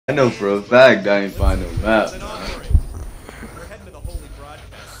I know for a fact I ain't find no map, man.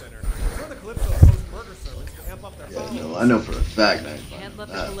 Yeah, no, I know for a fact I ain't find no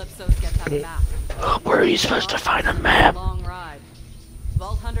map. Where are you supposed to find a map?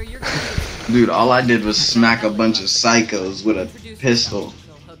 Dude, all I did was smack a bunch of psychos with a pistol.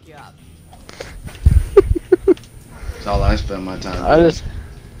 That's all I spent my time doing.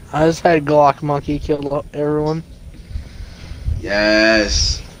 I just had Glock Monkey kill everyone.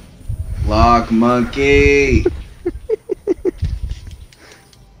 Yes. Lock Monkey.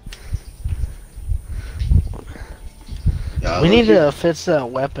 We need to fix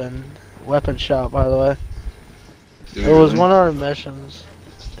that weapon shop, by the way. Dude, it was one of our missions.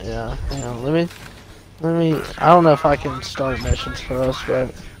 Yeah, hang on, let me, I don't know if I can start missions for us,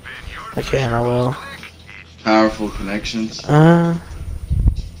 but I can, I will. Powerful connections.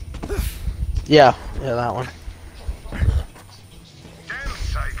 Yeah, that one.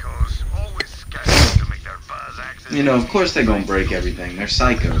 You know, of course they're gonna break everything. They're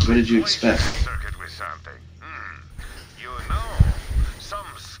psychos. What did you expect?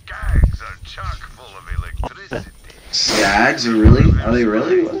 Skags are really? Are they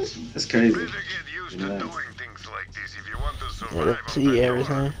really? What? That's crazy. Yeah, see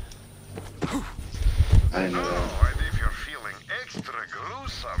everything. I didn't know that. And if you're feeling extra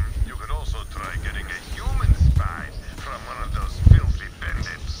gruesome, you could also try getting a human spine from one of those filthy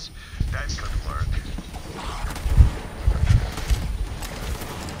bandits. That could work.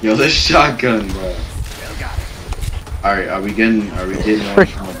 Yo, this shotgun, bro. Alright, are we getting one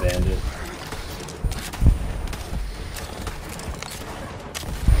from a bandit?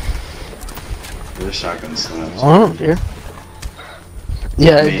 This shotgun slaps. I don't care.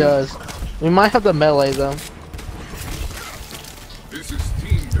 Yeah, it does. We might have the melee though. This is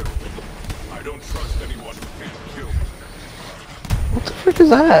team building. I don't trust anyone who can't kill me. What the frick is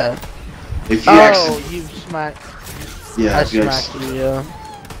that? If you actually, you smacked. yeah, I if you smacked you, yeah.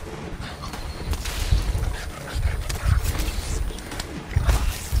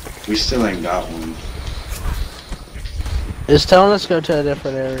 we still ain't got one. It's telling us to go to a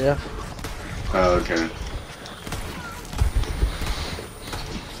different area. Oh, okay.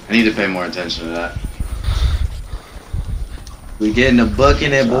 I need to pay more attention to that. We getting a buck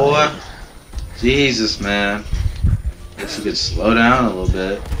in it, boy. Jesus, man. Guess you could slow down a little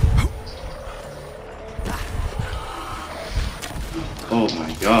bit. Oh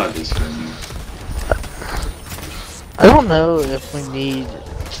my god, this thing. I don't know if we need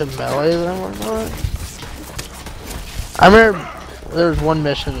to melee them or not. I remember there was one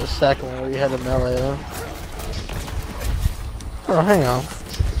mission, the second one, where you had to melee them. Oh, hang on.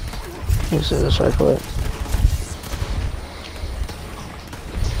 Let me see this right quick.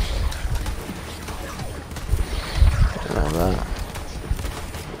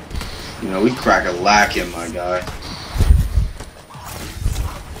 You know, we crack a lack in, my guy.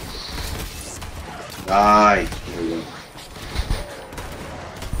 Die. There we go.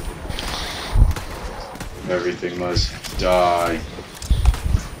 Everything must die.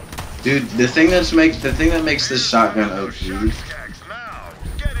 Dude, the thing that makes this shotgun OP.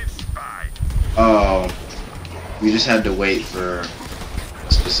 Oh, we just had to wait for a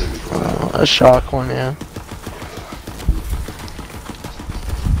specific one. A shock one, yeah.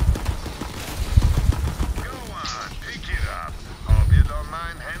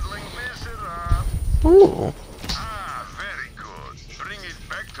 Ooh. Ah, very good. Bring it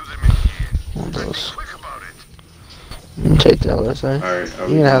back to the machine. One of those. Quick about it. You can take that other thing. Alright,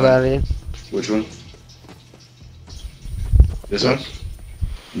 you can have that in. Which one? This one?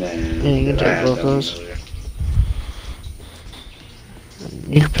 Nah, yeah, you can take both those.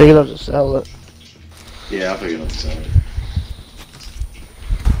 You can pick it up to sell it. Yeah, I'll pick it up to sell it.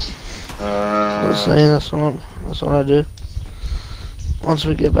 I was saying that's what I do. Once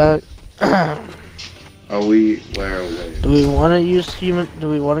we get back. Are we where? Do we want to use human? Do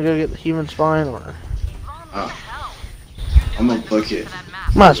we want to go get the human spine or? I'm gonna book it.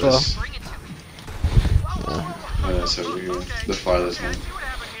 Might as well. Yeah. Oh, that's over here. The farthest one.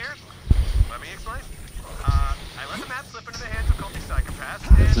 Let me explain. I let the map slip into the hands of culty psychopaths.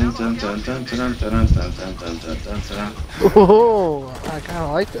 Oh, I kind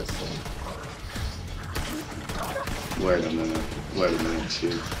of like this thing. Wait a minute. Wait a minute,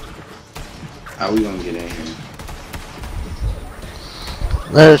 too. How we gonna get in here?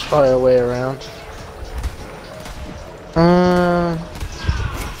 There's probably a way around.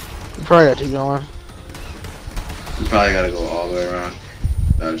 We probably got to keep going. We probably gotta go all the way around.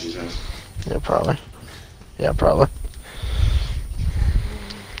 That's what you saying? Yeah, probably. Yeah, probably.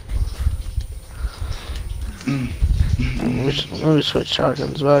 Let me switch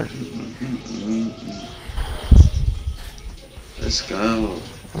shotguns back. Let's go.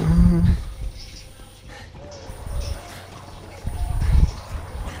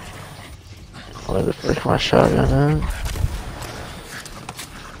 Where the frick my shotgun at?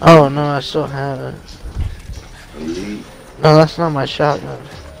 Oh no, I still have it. Elite. No, that's not my shotgun.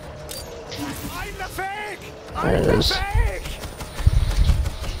 I'm the fake! There it is.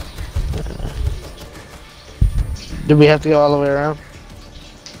 Do we have to go all the way around?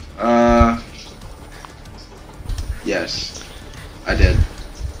 Yes. I did.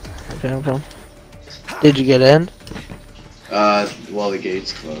 Okay, okay. Did you get in? Well, the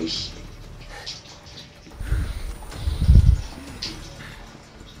gate's closed.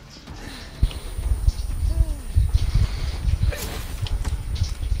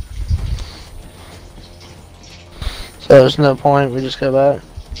 So there's no point, we just go back?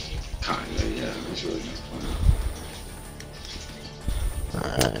 Kinda, yeah. There's really no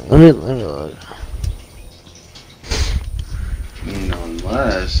point. Alright, let me look. I mean,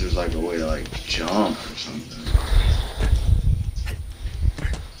 unless there's like a way to like jump or something.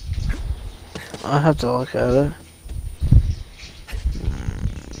 I'll have to look at it.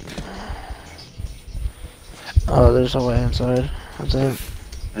 Oh, there's a way inside. That's it.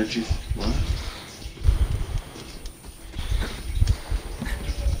 How'd you... what?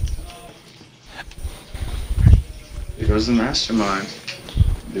 Here goes the mastermind.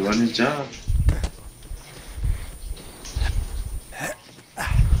 Doing his job.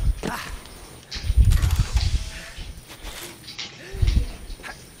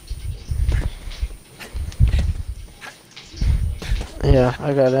 Yeah,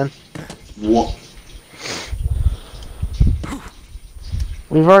 I got in. What?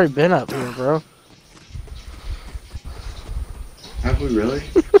 We've already been up here, bro. Have we really?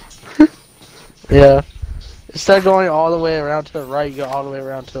 Yeah. Instead of going all the way around to the right, you go all the way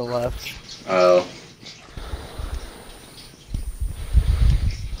around to the left. Oh.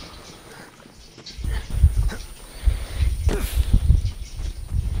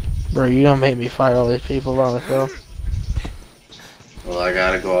 Bro, you gonna make me fight all these people on the hill? Well, I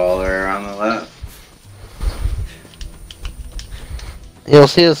gotta go all the way around the left. You'll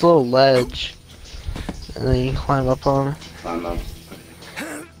see this little ledge, and then you can climb up on it. Climb up.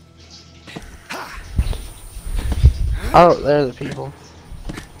 Oh, there are the people.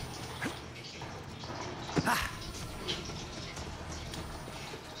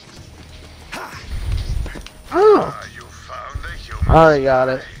 Oh, You found a human. I already got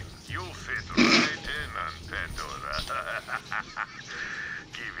it. You fit right in on Pandora.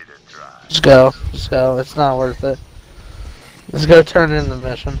 Give it a try. Just go. Just go. It's not worth it. Let's go turn in the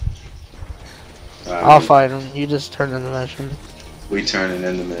mission. I'll fight him. You just turn in the mission. We turning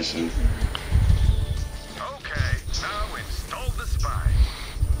in the mission. Okay, now install the spine.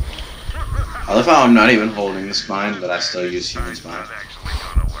 I love how I'm not even holding the spine, but I still use human spine. Not actually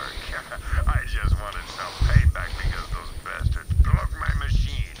gonna work. I just wanted some payback because those bastards broke my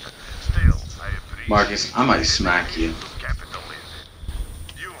machine. Still, I appreciate Marcus, I might smack you. capitalism.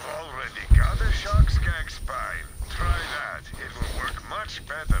 You've already got a shock skag spine. Try that. It will work much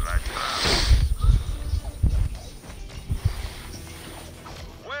better, I promise.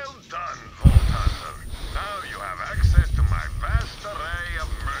 Well done, Vault Hunter. Now you have access to my vast array of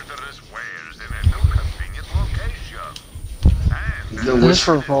murderous wares in a new convenient location. And This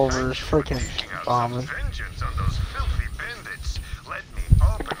revolver is freaking bombing. vengeance on those filthy bandits. Let me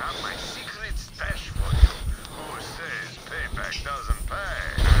open up my secret stash for you. Who says payback doesn't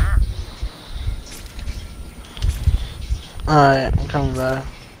pay, huh? Alright, I'm coming back.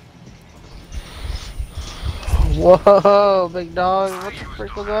 Whoa, big dog, what the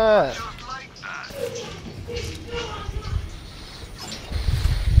frick was that? Just like that.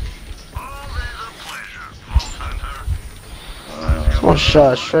 Always a pleasure, Vault Hunter. Someone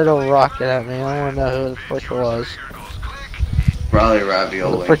shot a straight old rocket at me. I wanna know who the frick it was. Here goes click. Probably Was it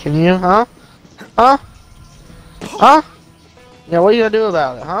ravioli. freaking you, huh? Huh? Huh? Yeah, what are you gonna do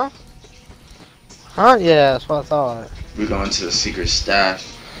about it, huh? Huh? Yeah, that's what I thought. We're going to the secret stash.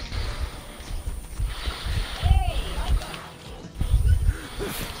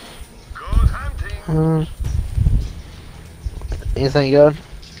 Good hunting. Anything good?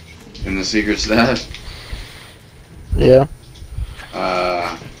 In the secret stash? Yeah.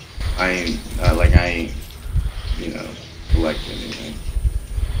 I ain't, you know, collecting anything.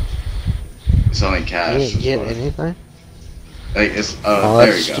 It's only You cash. didn't so get far. anything? Like, it's, Oh, there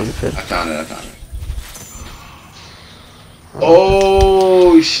that's you go. stupid. I found it.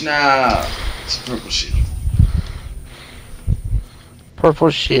 Oh, snap. It's a purple shield. Purple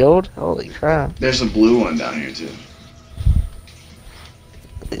shield? Holy crap. There's a blue one down here, too.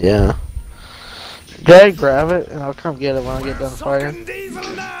 Yeah. Go ahead, grab it, and I'll come get it when I get done fighting.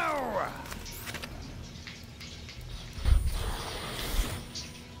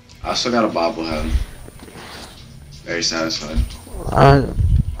 I still got a bobblehead. Very satisfied. I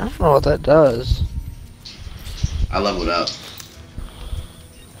don't know what that does. I leveled up.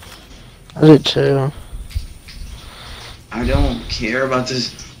 I did too. I don't care about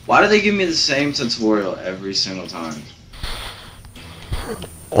this. Why do they give me the same tutorial every single time?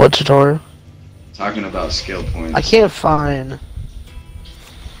 What tutorial? Talking about skill points. I can't find.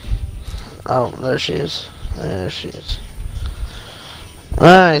 Oh, there she is. There she is.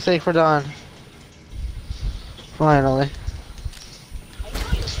 Alright, think we're done. Finally.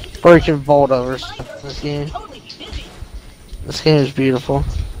 Or you can vault over stuff in this game. This game is beautiful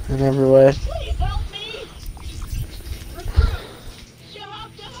in every way.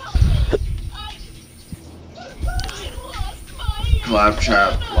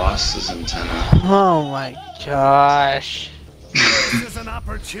 Claptrap lost his antenna. Oh my gosh. This is an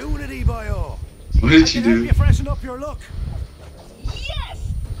opportunity, boyo. What did you do? You freshen up your look.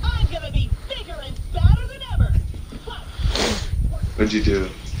 Yes! I'm gonna be bigger and badder than ever! What'd you do?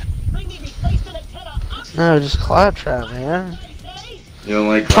 Bring me replaced an antenna up! No, just Claptrap, man. You don't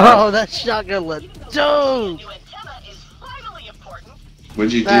like Oh, that shotgun lit. Dude! New antenna is vitally important.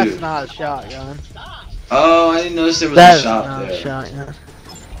 What'd you That's do? not a shotgun. Oh, I didn't notice there was That a is shop not a there. shotgun.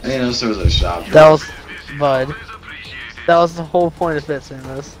 I didn't notice there was a shop there. That was, bud. That was the whole point of fixing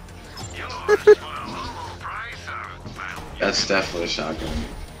this. That's definitely a shotgun.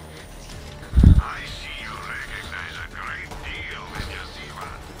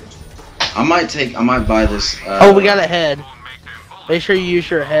 I might buy this. Oh, we got a head. Make sure you use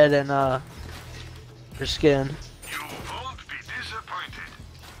your head and your skin.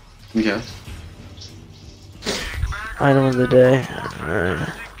 Okay. Item of the day. Alright.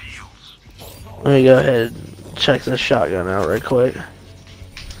 Let me go ahead and check this shotgun out right quick.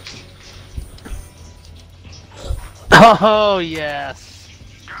 Oh, yes.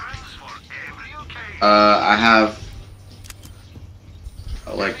 I have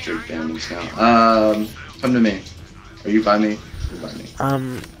electric damage now. Come to me. Are you by me? You're by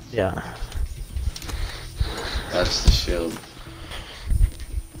me. Yeah. That's the shield.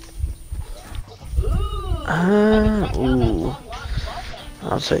 Ooh.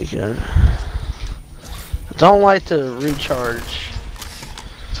 I'll take it. I don't like to recharge,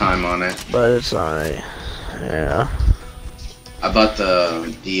 Time on it. but it's alright. Yeah. I bought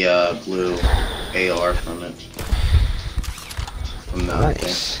the blue AR from it. From the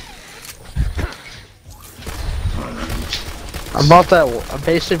Nice. thing. I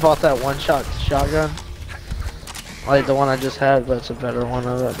basically bought that one-shot shotgun. Like the one I just had, but it's a better one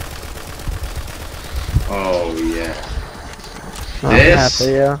of it. Oh yeah. I'm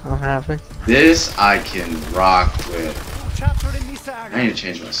happy, yeah. I'm happy. This I can rock with. Chapter in the saga. I need to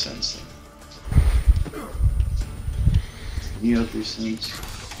change my sense. Can you up your sense?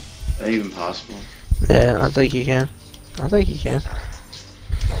 Is that even possible? Yeah, I think you can. I think you can.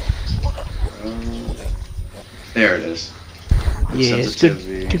 There it is. Yeah, it's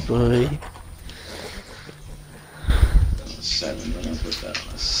Sensitivity. good boy. 7. We're gonna put that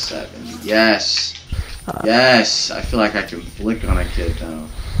on a 7. Yes. Yes. I feel like I can flick on a kid now.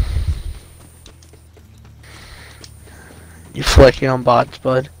 You flicking on bots,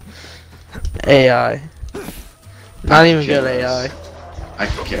 bud. AI. Not even good AI. I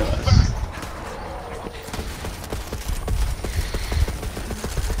could care less.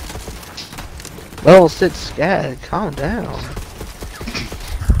 Level 6 scat, calm down.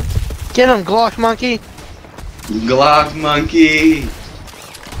 Get him, Glock monkey! Glock monkey.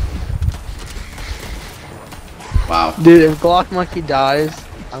 Wow. Dude, if Glock monkey dies,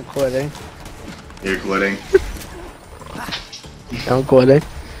 I'm quitting. You're quitting. I'm quitting.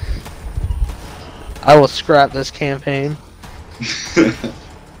 I will scrap this campaign.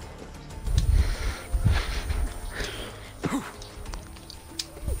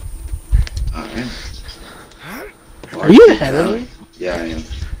 Alright. Are you ahead of me? Yeah, I am.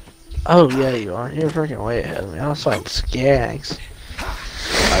 Oh yeah, you are. You're freaking way ahead of me. I was like skags.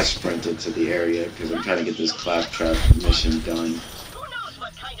 I sprinted to the area because I'm trying to get this claptrap mission done. Who knows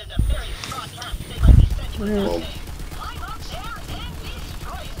what kind of nefarious broadcast they might be sending Well, us? I'm up there and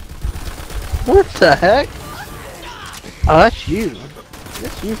destroy it. What the heck? Oh, that's you.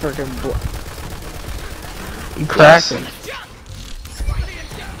 That's you freaking You cracked it.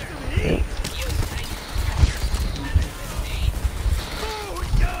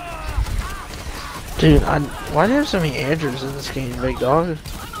 Dude, why do you have so many Andrews in this game, big dog?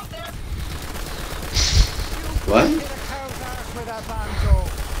 what?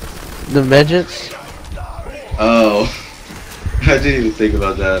 The midgets? Oh. I didn't even think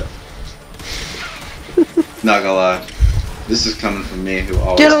about that. Not gonna lie. This is coming from me who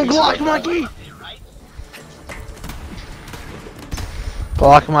always Get him, thinks Glock about that. Monkey!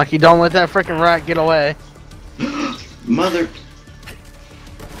 Glock Monkey, don't let that freaking rat get away. Mother.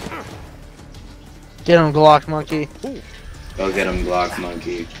 Get him, Glock Monkey. Go get him, Glock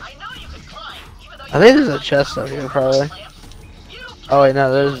Monkey. I think there's a chest up here, probably. Oh wait,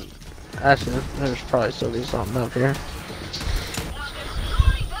 no, there's... Actually, there's probably still be something up here.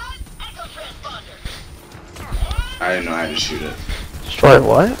 I didn't know how to shoot it. Destroy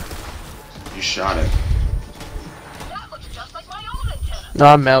what? You shot it. No,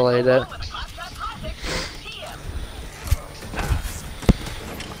 I meleeed it.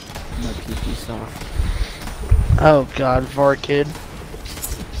 My PP soft. Oh god, VAR kid.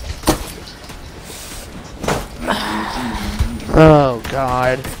 Oh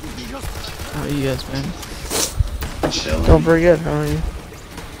god. How are you guys, man? Chilling. Don't forget, how are you?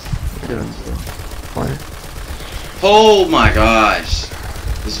 Doing good. Fine. Oh my gosh.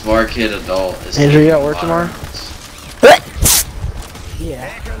 This VAR kid adult is Andrew, you got taking work a lot tomorrow? of rounds.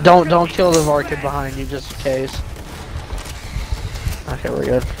 Yeah. Don't kill the VAR kid behind you, just in case. Okay, we're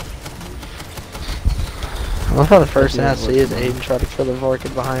good. I love how the first thing I see is Aiden try to kill the VAR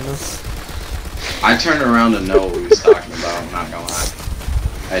kid behind us. I turned around to know what he was talking about, I'm not gonna lie.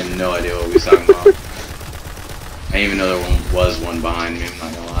 I had no idea what he was talking about. I didn't even know there was one behind me, I'm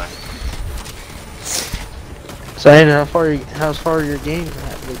not gonna lie. So Aiden, how far are your game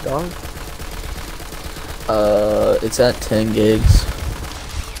at, big dog? It's at 10 gigs.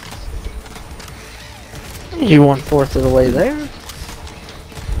 You 1/4 of the way there?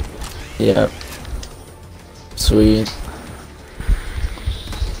 Yep. Sweet.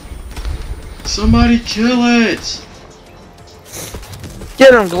 Somebody kill it!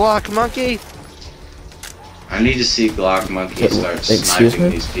 Get him, Glock Monkey! I need to see Glock Monkey start Excuse sniping me?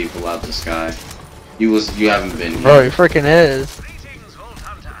 these people out the sky. You haven't been here. Bro, he freaking is.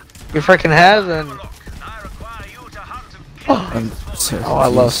 You freaking hasn't. I'm so Oh, I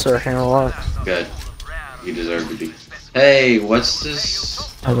love confused. Sir Hammerlock. Good. You deserve to be. Hey, what's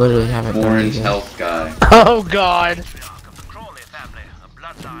this I literally haven't done it orange yet. health guy? Oh god!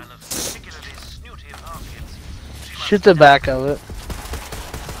 Shoot the back of it.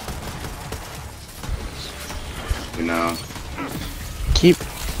 You know, Keep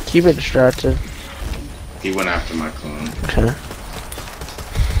it distracted. he went after my clone. Okay.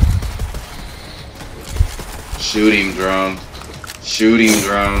 Shoot him, drone. Shoot him,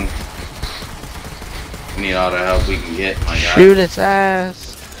 drone. We need all the help we can get, my guy. Shoot its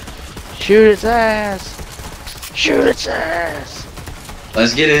ass! Shoot its ass! Shoot its ass!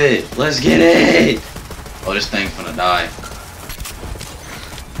 Let's get it! Let's get it! Oh, this thing's gonna die.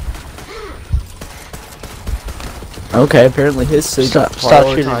 Okay, apparently his sig Stop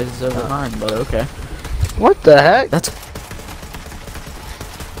shooting. prioritizes over mine, but okay. What the heck? That's...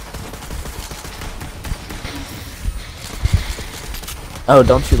 Oh,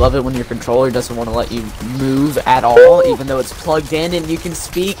 don't you love it when your controller doesn't want to let you move at all, even though it's plugged in and you can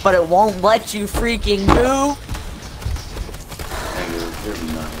speak, but it won't let you freaking move? And you're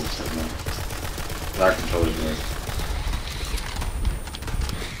nice. Our controller's right.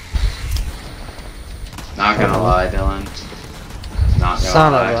 Not gonna lie, Dylan. Not gonna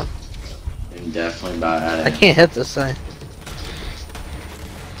Son lie. of I'm definitely bad at a... it. I can't hit this thing.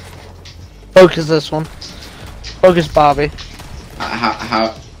 Focus this one. Focus Bobby.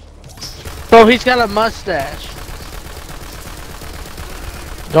 How? Bro, he's got a mustache.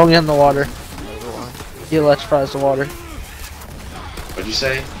 Don't get in the water. He electrifies the water. What'd you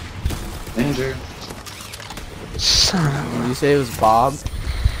say? Andrew? Son of Did you say it was Bob?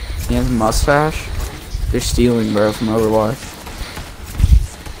 He has a mustache? They're stealing, bro, from Overwatch.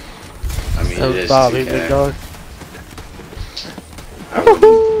 I mean, a... it is Bobby, 2K. big dog. I wouldn't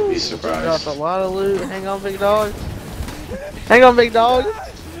be Dropped surprised. a lot of loot. Hang on, big dog. Hang on, big dog.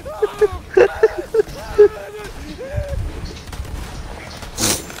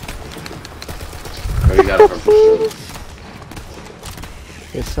 Oh, you got a purple shield.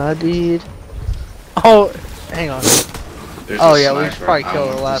 Yes, I did. Oh, hang on. There's Oh a yeah, we should sniper. probably I kill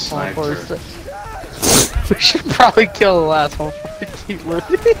want the last one sniper. first. We should probably kill the last one before we keep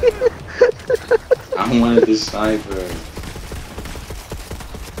looting. I wanted the sniper.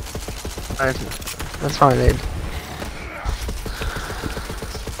 That's fine, Abe.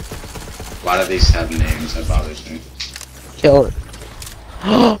 Why do these have names? That bothers me. Kill it.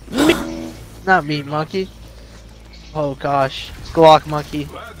 Oh, Not me, monkey. Oh gosh, Glock monkey.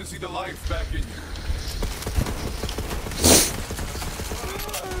 Glad to see the life back in you.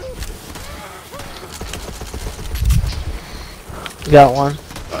 Got one.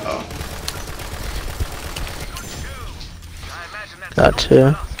 Uh-oh. Got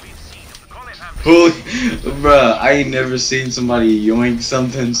two. Holy, bruh, I ain't never seen somebody yoink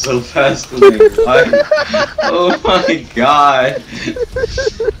something so fast in their life. Oh my god.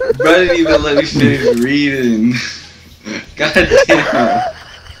 Bruh didn't even let me finish reading. God damn.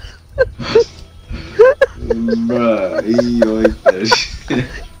 Bruh, he yoinked that shit.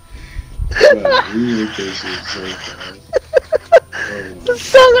 Bruh, he yoinked that shit so fast. Oh,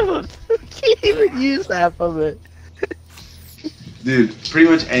 Son of a... Can't even use half of it. dude, pretty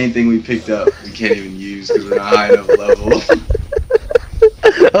much anything we picked up, we can't even use because we're not high enough level.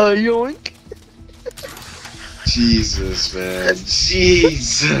 Yoink. Jesus, man.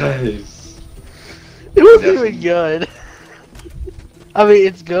 Jesus. It wasn't even good. I mean,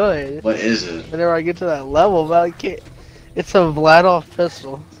 it's good. What is it? Whenever I get to that level, but I can't. It's a Vladoff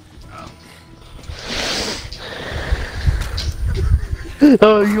pistol.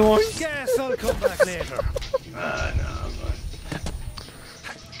 Oh, yoink. Guess I'll come back later. No, I'm fine.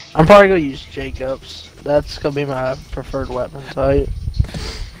 I'm probably gonna use Jacobs. That's gonna be my preferred weapon type.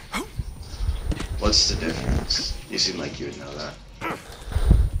 What's the difference? You seem like you would know that.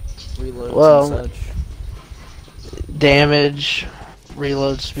 Reloads Well, and such. damage,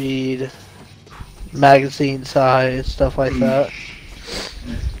 reload speed, magazine size, stuff like that.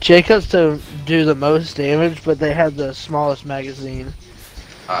 Jacobs don't do the most damage, but they have the smallest magazine.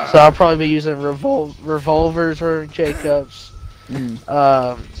 So I'll probably be using revolvers or Jacobs.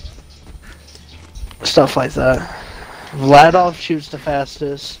 Stuff like that. Vladoff shoots the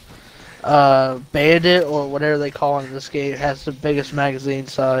fastest. Bandit, or whatever they call it in this game, has the biggest magazine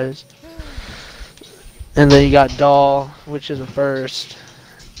size. And then you got Doll, which is a burst.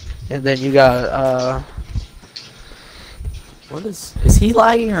 And then you got, What is he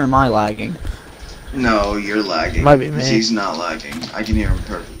lagging or am I lagging? No, you're lagging. Might be me. He's not lagging. I can hear him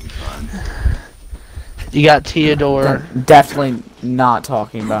perfectly fine. you got Theodore. Definitely not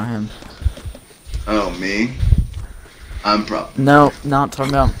talking about him. Oh, me? I'm probably. No, not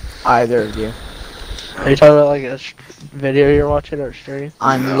talking about either of you. Are you talking about like a video you're watching or stream?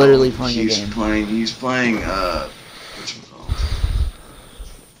 I'm literally playing a game. He's playing, whatchamacallit?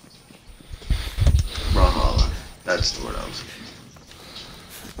 Brawlhalla. That's the word I was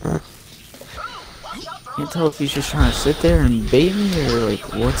looking for. Can't tell if he's just trying to sit there and bait me or like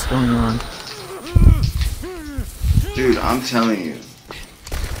what's going on. Dude, I'm telling you.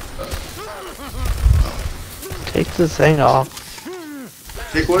 Take the thing off.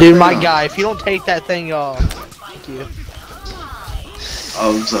 Pick what Dude, thing my off? guy, if you don't take that thing off. Thank you.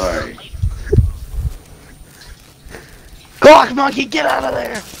 Oh, I'm sorry. Glock monkey, get out of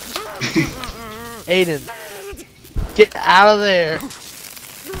there! Aiden. Get out of there.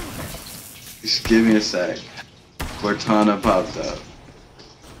 Just give me a sec. Cortana popped up.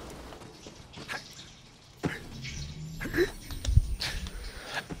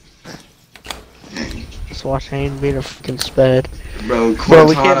 Dang. Just watch Aiden being a freaking sped. Bro, Cortana. Bro,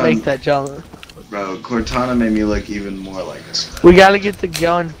 we can't make that jump. Bro, Cortana made me look even more like a sped. We gotta get the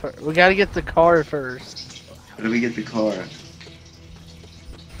gun first. We gotta get the car first. How do we get the car?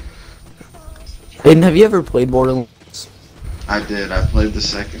 Aiden, have you ever played Borderlands? I did. I played the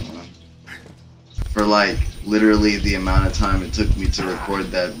second one. For like literally the amount of time it took me to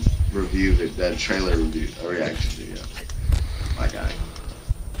record that review, that trailer review, a reaction video. My guy.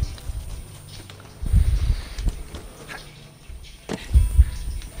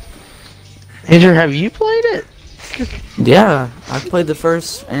 Andrew, have you played it? Yeah, I've played the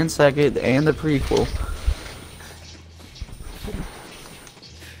first and second and the prequel.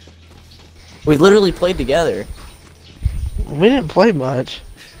 We literally played together. We didn't play much.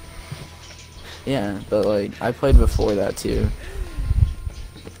 Yeah, but like I played before that too.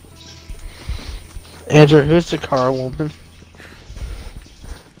 Andrew, who's the car woman?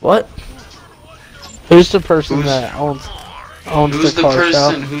 What? Who's the person that owns Who's the the car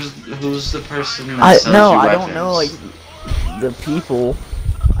person? shop? Who's the person that sells No, you I weapons? don't know like the people.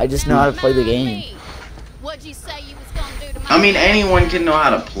 I just know how to play the game. What'd you say you was gonna do to my I mean, anyone can know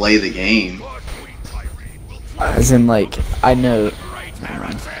how to play the game. As in like I know. My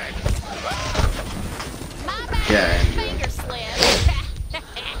bad. Yeah, Andrew. Finger slip.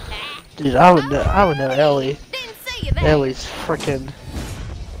 Dude, I would know Ellie. Didn't see you there. Ellie's freaking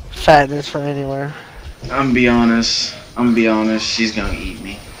fatness from anywhere. I'm gonna be honest. She's gonna eat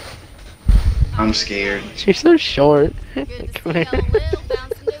me. I'm scared. She's so short. Good to Come see here. old Lil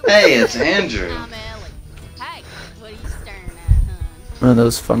found some new Hey, it's Andrew. I'm Ellie. Hey, what are you staring at, Oh, that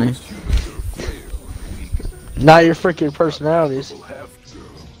was funny. Not your freaking personalities. hun?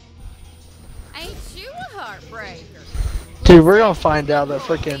 Ain't you a heartbreaker? Dude, we're gonna find out that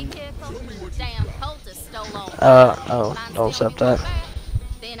freaking. Damn cultist stole all Oh, don't accept that.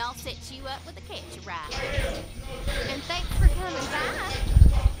 Then I'll set you up with a catch ride. And thanks for coming by.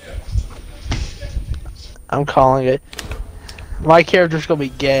 I'm calling it. My character's gonna be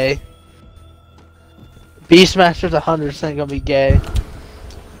gay. Beastmaster's 100% gonna be gay.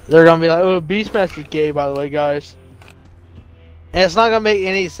 They're gonna be like, oh, Beastmaster's gay, by the way, guys. And it's not gonna make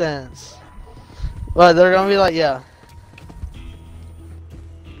any sense. But they're gonna be like, yeah.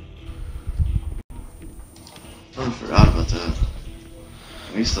 I forgot about that.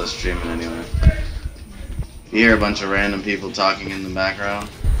 We still streaming anyway. You hear a bunch of random people talking in the background.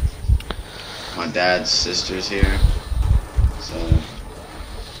 My dad's sister's here. So.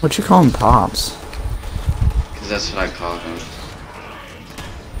 What you call him, Pops? Because that's what I call him.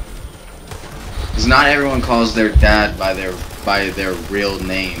 Because not everyone calls their dad by their real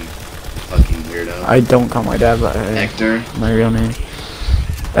name. Fucking weirdo. I don't call my dad by Hector. my real name.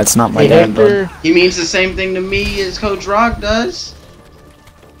 That's not my Hey, dad, Hector. bud. He means the same thing to me as Coach Rock does.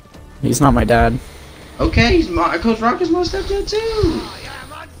 He's not my dad. Okay, Coach Rock is my stepdad too.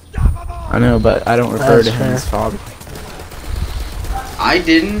 I know, but I don't refer That's to him fair. as father. I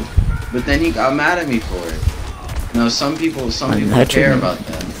didn't, but then he got mad at me for it. No, some people Hector care didn't. about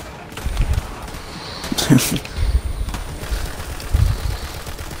that.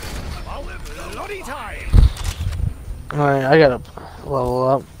 Bloody time! Alright, I gotta level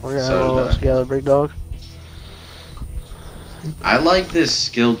up. We're gonna So level did up I. together, big dog. I like this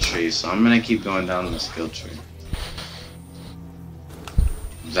skill tree, so I'm gonna keep going down the skill tree.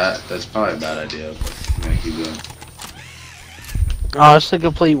 That's probably a bad idea, but I'm gonna keep going. Oh, it's to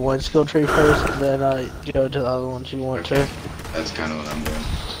complete one skill tree first, and then go to the other ones you want to. That's kind of what I'm doing.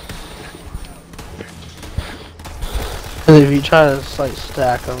 And if you try to like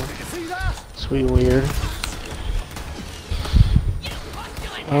stack them, it's be weird.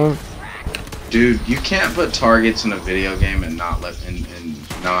 Dude, you can't put targets in a video game and not and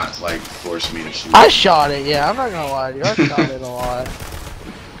not like force me to shoot. I shot it, yeah. I'm not gonna lie to you. I shot it a lot.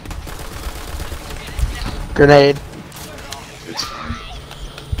 Grenade. It's fine.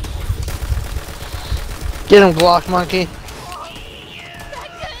 Get him, Glock monkey.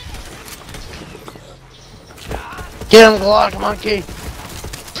 Get him, Glock monkey.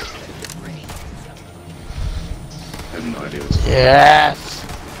 I have no idea what's going on. Yes.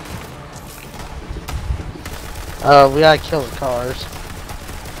 We gotta kill the cars.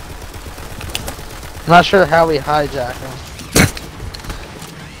 I'm not sure how we hijack them.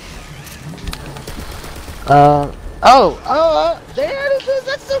 There it is.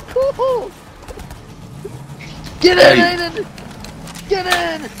 That's so cool. Get in, Hey. Aiden. Get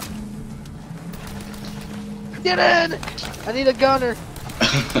in. Get in. I need a gunner.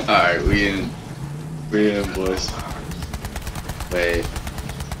 Alright, we in, boys. Wait,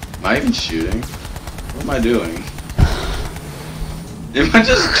 am I even shooting? What am I doing? Am I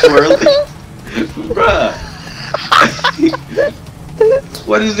just twirling? Bruh.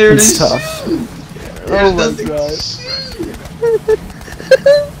 What is there It's to tough. shoot? Oh There's my nothing to God. shoot.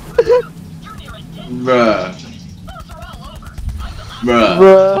 Bruh. Bruh.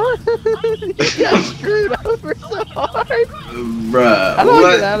 Bro, you got screwed over so hard. Bruh. How do I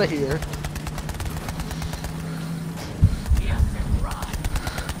What? get out of here?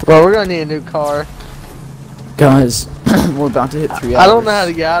 Bro, we're gonna need a new car. Guys, we're about to hit 3 hours. I don't know how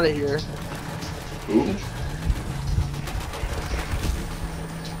to get out of here. Ooh.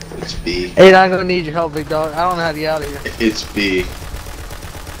 It's B. Hey, I'm gonna need your help, big dog. I don't know how to get out of here. It's B.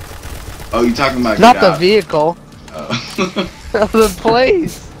 Oh, you talking about Not get the out. vehicle, Oh. the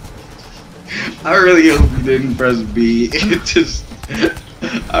place. I really hope you didn't press B. It just.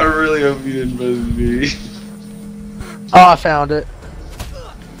 I really hope you didn't press B. Oh, I found it.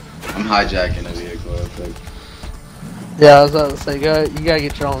 I'm hijacking a vehicle real quick. Yeah, I was about to say, you gotta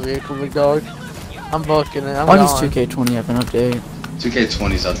get your own vehicle, big dog. I'm booking it. I'm Why does going. 2K20 have an update?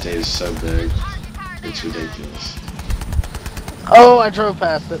 2K20's update is so big. It's ridiculous. Oh, I drove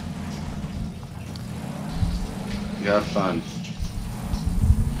past it. You have fun.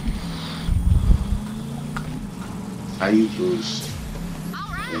 How you boost?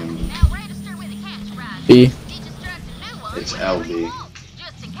 B. It's LB.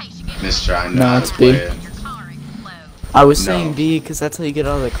 Mister, I know No, how it's to play B. it. I was No. saying B because that's how you get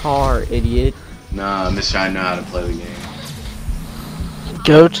out of the car, idiot. Nah, Mister, I know how to play the game.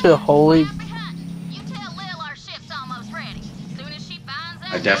 Go to Holy.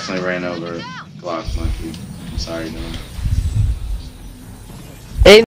 I definitely ran over Glock Monkey. I'm sorry, man.